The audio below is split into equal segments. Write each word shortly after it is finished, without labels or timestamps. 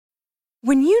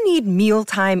When you need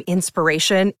mealtime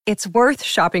inspiration, it's worth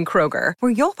shopping Kroger,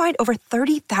 where you'll find over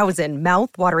 30,000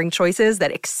 mouth-watering choices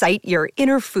that excite your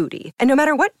inner foodie. And no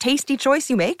matter what tasty choice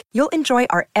you make, you'll enjoy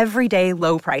our everyday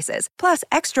low prices, plus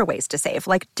extra ways to save,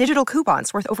 like digital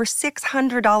coupons worth over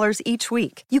 $600 each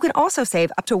week. You can also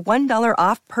save up to $1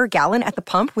 off per gallon at the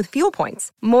pump with fuel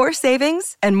points. More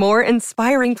savings and more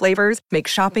inspiring flavors make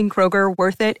shopping Kroger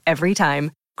worth it every time.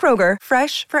 Kroger,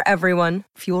 fresh for everyone.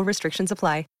 Fuel restrictions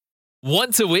apply.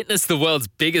 Want to witness the world's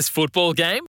biggest football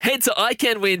game? Head to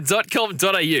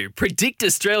iCanWin.com.au, predict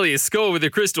Australia's score with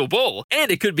a crystal ball, and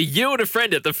it could be you and a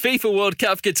friend at the FIFA World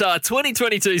Cup Qatar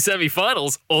 2022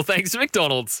 semi-finals, all thanks to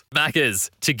McDonald's. Maccas,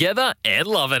 together and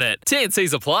loving it.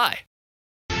 TNCs apply.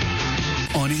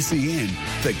 On SEN,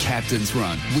 the Captain's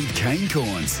Run with Kane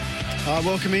Corns.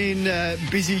 Welcome in.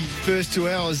 Busy first 2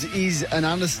 hours is an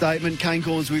understatement. Kane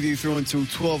Corns with you through until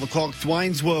 12 o'clock.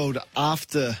 Dwayne's World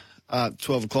after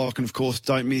 12 o'clock. And, of course,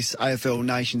 don't miss AFL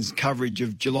Nation's coverage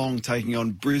of Geelong taking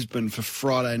on Brisbane for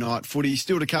Friday night footy.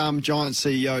 Still to come, Giants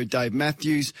CEO Dave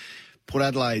Matthews, Port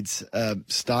Adelaide's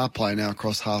star player now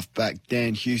across half-back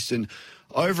Dan Houston,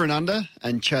 over and under,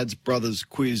 and Chad's Brothers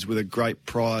quiz with a great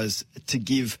prize to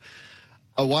give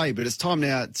away. But it's time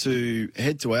now to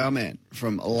head to our man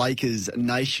from Lakers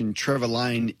Nation, Trevor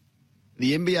Lane.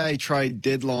 The NBA trade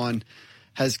deadline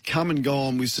has come and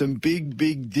gone with some big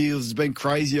deals. It's been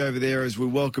crazy over there as we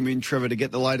welcome in Trevor to get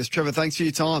the latest. Trevor, thanks for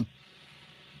your time.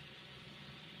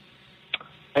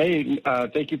 Hey,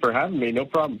 thank you for having me. No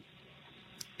problem.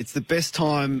 It's the best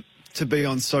time to be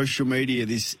on social media,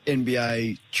 this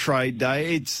NBA trade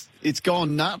day. It's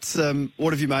gone nuts.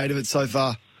 What have you made of it so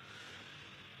far?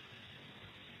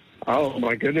 Oh,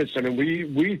 my goodness. I mean,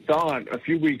 we thought a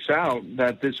few weeks out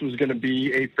that this was going to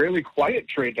be a fairly quiet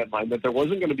trade deadline, that there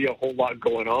wasn't going to be a whole lot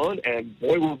going on. And,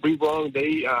 boy, were we wrong.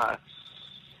 The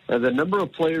number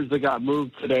of players that got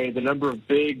moved today, the number of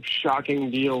big, shocking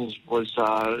deals was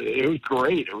it was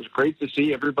great. It was great to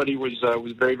see. Everybody was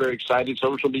very, very excited.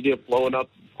 Social media blowing up.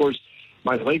 Of course,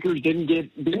 my Lakers didn't get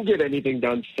anything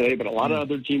done today, but a lot of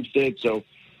other teams did. So,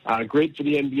 great for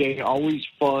the NBA. Always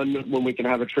fun when we can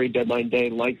have a trade deadline day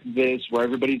like this where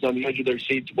everybody's on the edge of their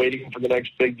seats waiting for the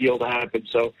next big deal to happen.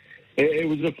 So it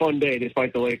was a fun day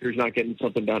despite the Lakers not getting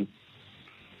something done.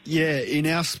 Yeah, in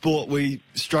our sport, we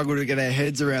struggle to get our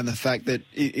heads around the fact that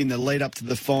in the lead up to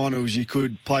the finals, you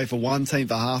could play for one team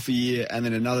for half a year and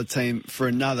then another team for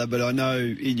another. But I know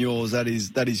in yours that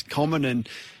is common, and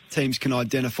teams can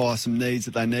identify some needs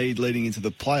that they need leading into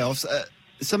the playoffs.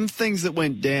 Some things that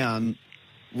went down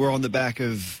were on the back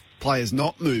of players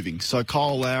not moving. So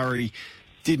Kyle Lowry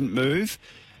didn't move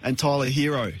and Tyler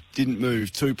Hero didn't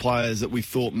move, two players that we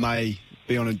thought may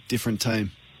be on a different team.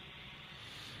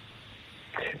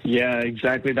 Yeah,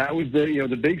 exactly. That was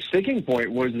the big sticking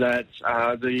point was that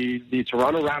the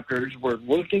Toronto Raptors were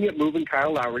looking at moving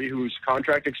Kyle Lowry, whose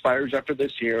contract expires after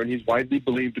this year, and he's widely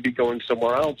believed to be going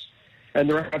somewhere else. And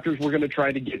the Raptors were going to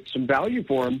try to get some value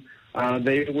for him.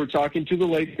 They were talking to the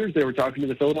Lakers, they were talking to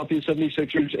the Philadelphia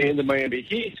 76ers and the Miami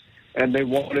Heat, and they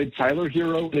wanted Tyler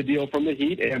Hero in a deal from the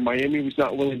Heat, and Miami was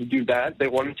not willing to do that. They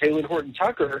wanted Talen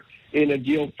Horton-Tucker in a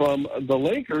deal from the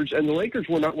Lakers, and the Lakers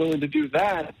were not willing to do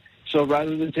that. So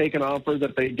rather than take an offer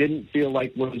that they didn't feel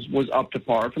like was up to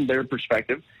par from their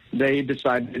perspective, they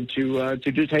decided to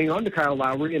just hang on to Kyle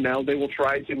Lowry, and now they will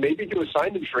try to maybe do a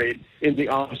sign and trade in the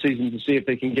offseason to see if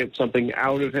they can get something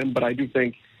out of him. But I do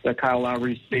think that Kyle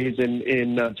Lowry's days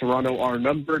in Toronto are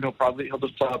numbered. He'll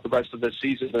just play out the rest of this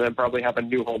season and then probably have a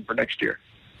new home for next year.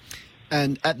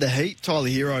 And at the Heat, Tyler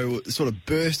Hero sort of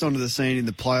burst onto the scene in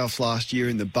the playoffs last year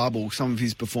in the bubble. Some of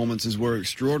his performances were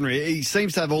extraordinary. He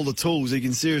seems to have all the tools. He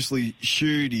can seriously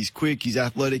shoot. He's quick. He's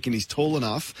athletic, and he's tall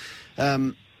enough.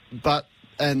 But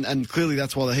clearly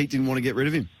that's why the Heat didn't want to get rid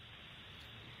of him.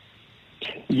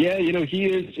 Yeah,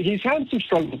 he's had some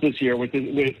struggles this year with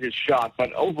his shot,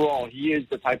 but overall he is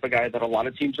the type of guy that a lot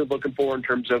of teams are looking for in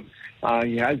terms of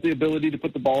he has the ability to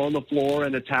put the ball on the floor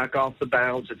and attack off the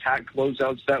bounce, attack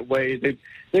closeouts that way.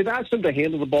 They've asked him to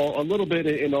handle the ball a little bit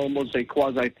in almost a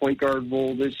quasi point guard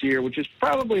role this year, which is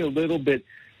probably a little bit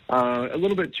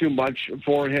too much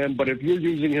for him. But if you're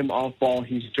using him off ball,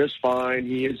 he's just fine.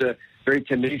 He is a very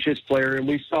tenacious player, and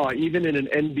we saw even in an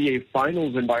NBA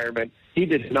Finals environment, he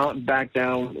did not back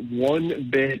down one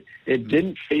bit. It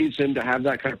didn't faze him to have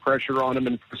that kind of pressure on him.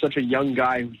 And for such a young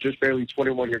guy who's just barely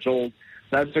 21 years old,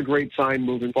 that's a great sign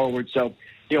moving forward. So,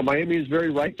 Miami is very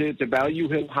right to value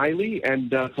him highly,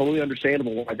 and totally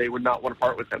understandable why they would not want to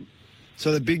part with him.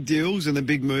 So the big deals and the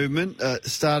big movement,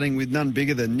 starting with none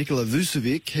bigger than Nikola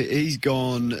Vucevic. He's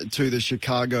gone to the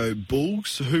Chicago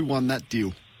Bulls. Who won that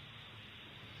deal?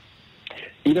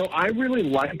 I really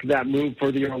like that move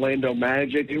for the Orlando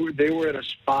Magic. They were in a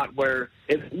spot where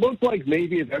it looked like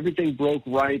maybe if everything broke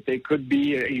right, they could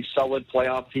be a solid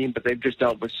playoff team, but they've just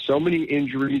dealt with so many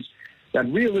injuries that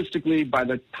realistically, by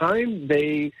the time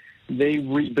they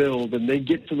rebuild and they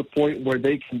get to the point where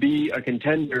they can be a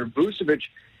contender, Vucevic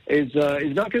is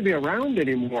not going to be around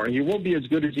anymore. He won't be as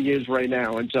good as he is right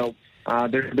now. And so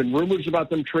there have been rumors about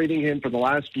them trading him for the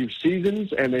last few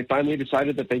seasons, and they finally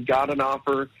decided that they got an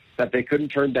offer that they couldn't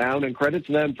turn down. And credit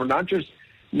to them for not just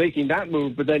making that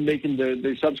move, but then making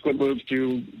the subsequent moves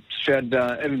to shed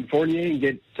Evan Fournier and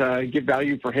get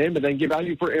value for him, and then get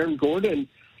value for Aaron Gordon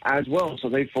as well. So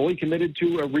they fully committed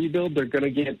to a rebuild. They're going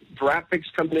to get draft picks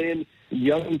coming in,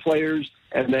 young players,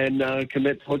 and then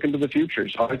commit to look into the future.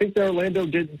 So I think that Orlando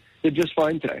did just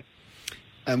fine today.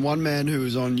 And one man who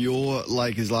was on your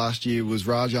Lakers last year was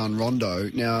Rajon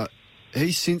Rondo. Now,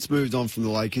 he's since moved on from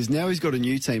the Lakers. Now he's got a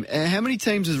new team. How many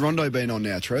teams has Rondo been on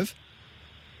now, Trev?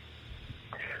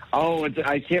 Oh,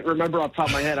 I can't remember off the top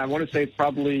of my head. I want to say it's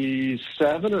probably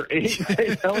 7 or 8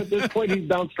 right now at this point. He's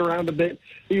bounced around a bit.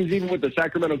 He was even with the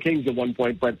Sacramento Kings at one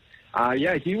point. But,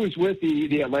 he was with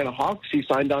the Atlanta Hawks. He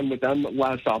signed on with them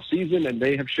last offseason, and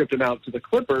they have shipped him out to the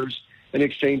Clippers in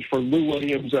exchange for Lou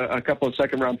Williams, a couple of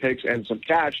second-round picks, and some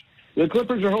cash. The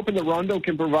Clippers are hoping that Rondo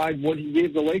can provide what he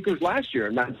gave the Lakers last year,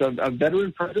 and that's a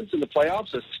veteran presence in the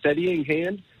playoffs, a steadying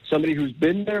hand, somebody who's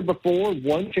been there before,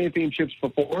 won championships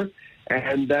before,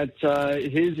 and that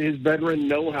his veteran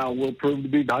know-how will prove to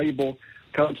be valuable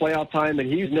come playoff time.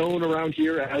 And he's known around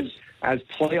here as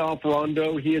playoff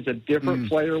Rondo. He is a different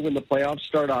player when the playoffs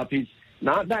start up. He's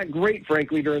not that great,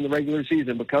 frankly, during the regular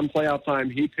season, but come playoff time,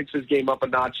 he picks his game up a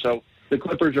notch. So the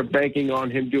Clippers are banking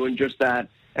on him doing just that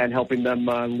and helping him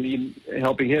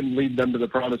lead them to the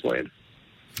promised land.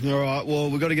 All right,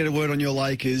 well, we've got to get a word on your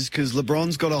Lakers because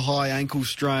LeBron's got a high ankle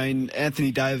strain.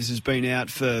 Anthony Davis has been out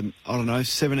for,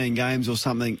 17 games or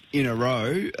something in a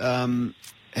row.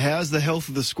 How's the health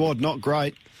of the squad? Not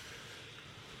great.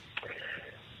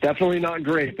 Definitely not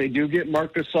great. They do get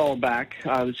Marc Gasol back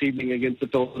this evening against the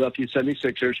Philadelphia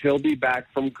 76ers. He'll be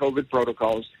back from COVID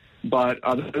protocols. But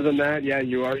other than that,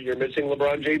 you're missing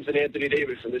LeBron James and Anthony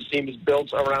Davis, and this team is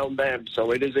built around them.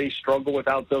 So it is a struggle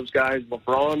without those guys.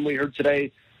 LeBron, we heard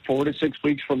today, 4 to 6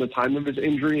 weeks from the time of his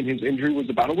injury, and his injury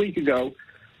was about a week ago.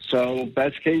 So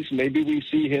best case, maybe we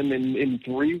see him in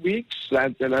 3 weeks.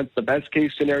 And that's the best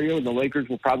case scenario, and the Lakers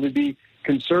will probably be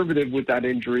conservative with that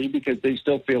injury because they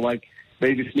still feel like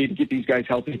they just need to get these guys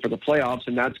healthy for the playoffs,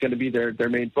 and that's going to be their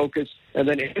main focus. And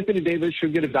then Anthony Davis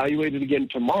should get evaluated again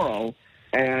tomorrow.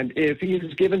 And if he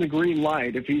is given the green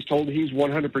light, if he's told he's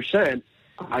 100%,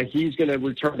 he's going to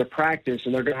return to practice,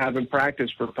 and they're going to have him practice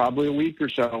for probably a week or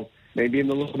so, maybe in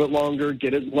a little bit longer,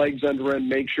 get his legs under him,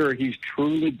 make sure he's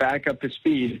truly back up to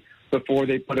speed before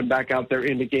they put him back out there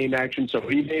into game action.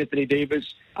 So even Anthony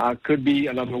Davis could be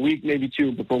another week, maybe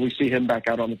 2, before we see him back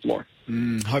out on the floor.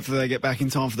 Hopefully they get back in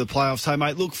time for the playoffs. Hey,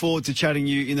 mate, look forward to chatting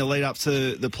you in the lead-up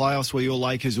to the playoffs where your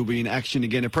Lakers will be in action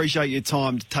again. Appreciate your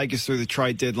time to take us through the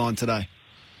trade deadline today.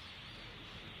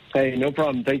 Hey, no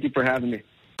problem. Thank you for having me.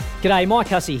 G'day, Mike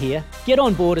Hussey here. Get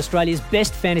on board Australia's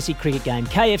best fantasy cricket game,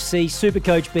 KFC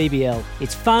Supercoach BBL.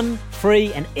 It's fun,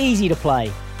 free and easy to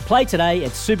play. Play today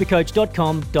at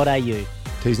supercoach.com.au.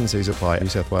 T's and C's apply. New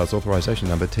South Wales authorisation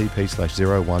number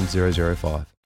TP/01005.